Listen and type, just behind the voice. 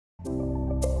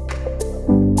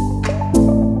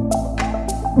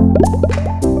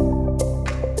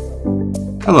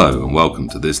Hello and welcome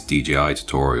to this DJI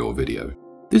tutorial video.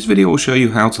 This video will show you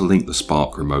how to link the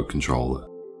Spark remote controller.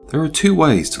 There are two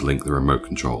ways to link the remote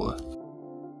controller.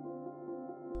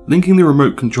 Linking the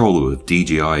remote controller with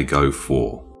DJI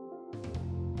GO4.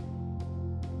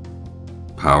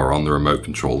 Power on the remote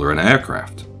controller in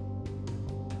aircraft.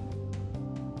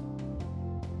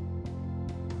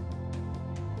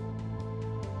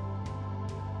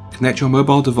 Connect your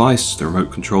mobile device to the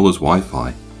remote controller's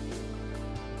Wi-Fi.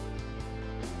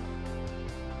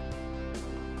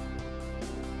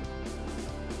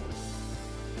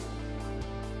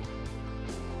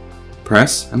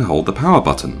 Press and hold the power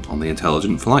button on the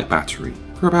intelligent flight battery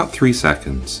for about 3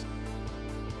 seconds.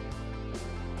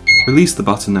 Release the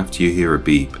button after you hear a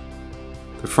beep.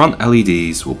 The front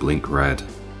LEDs will blink red.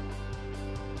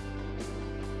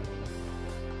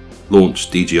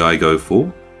 Launch DJI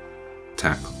GO4.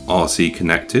 Tap RC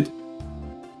Connected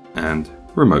and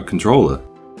Remote Controller.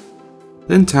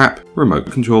 Then tap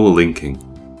Remote Controller Linking.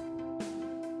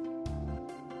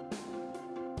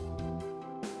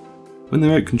 When the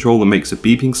remote controller makes a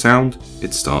beeping sound,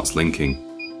 it starts linking.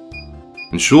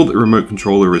 Ensure that the remote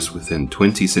controller is within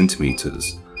 20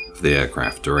 centimeters of the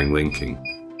aircraft during linking.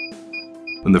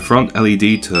 When the front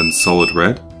LED turns solid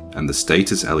red and the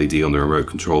status LED on the remote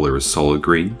controller is solid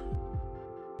green,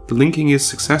 the linking is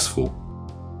successful.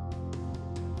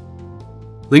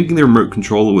 Linking the remote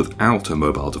controller without a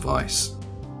mobile device.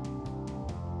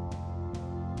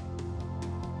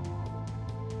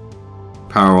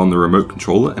 Power on the remote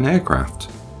controller in aircraft.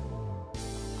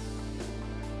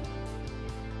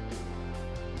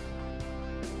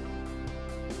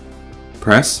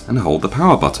 Press and hold the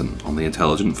power button on the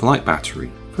intelligent flight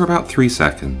battery for about 3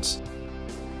 seconds.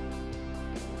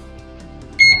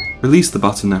 Release the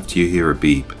button after you hear a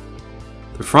beep.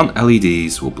 The front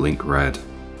LEDs will blink red.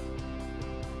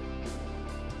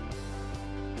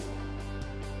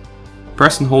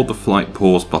 Press and hold the flight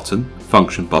pause button,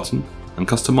 function button, and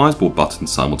customizable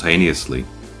buttons simultaneously.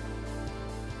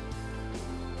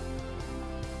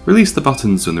 Release the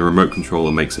buttons when the remote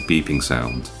controller makes a beeping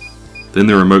sound. Then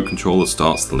the remote controller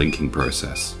starts the linking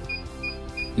process.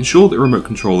 Ensure that the remote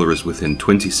controller is within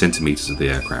 20 centimeters of the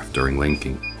aircraft during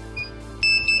linking.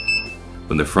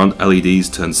 When the front LEDs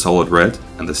turn solid red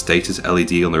and the status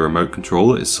LED on the remote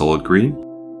controller is solid green,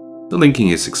 the linking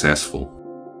is successful.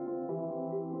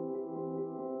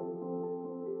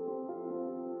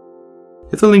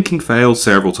 If the linking fails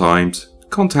several times,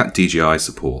 contact DJI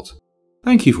Support.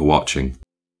 Thank you for watching.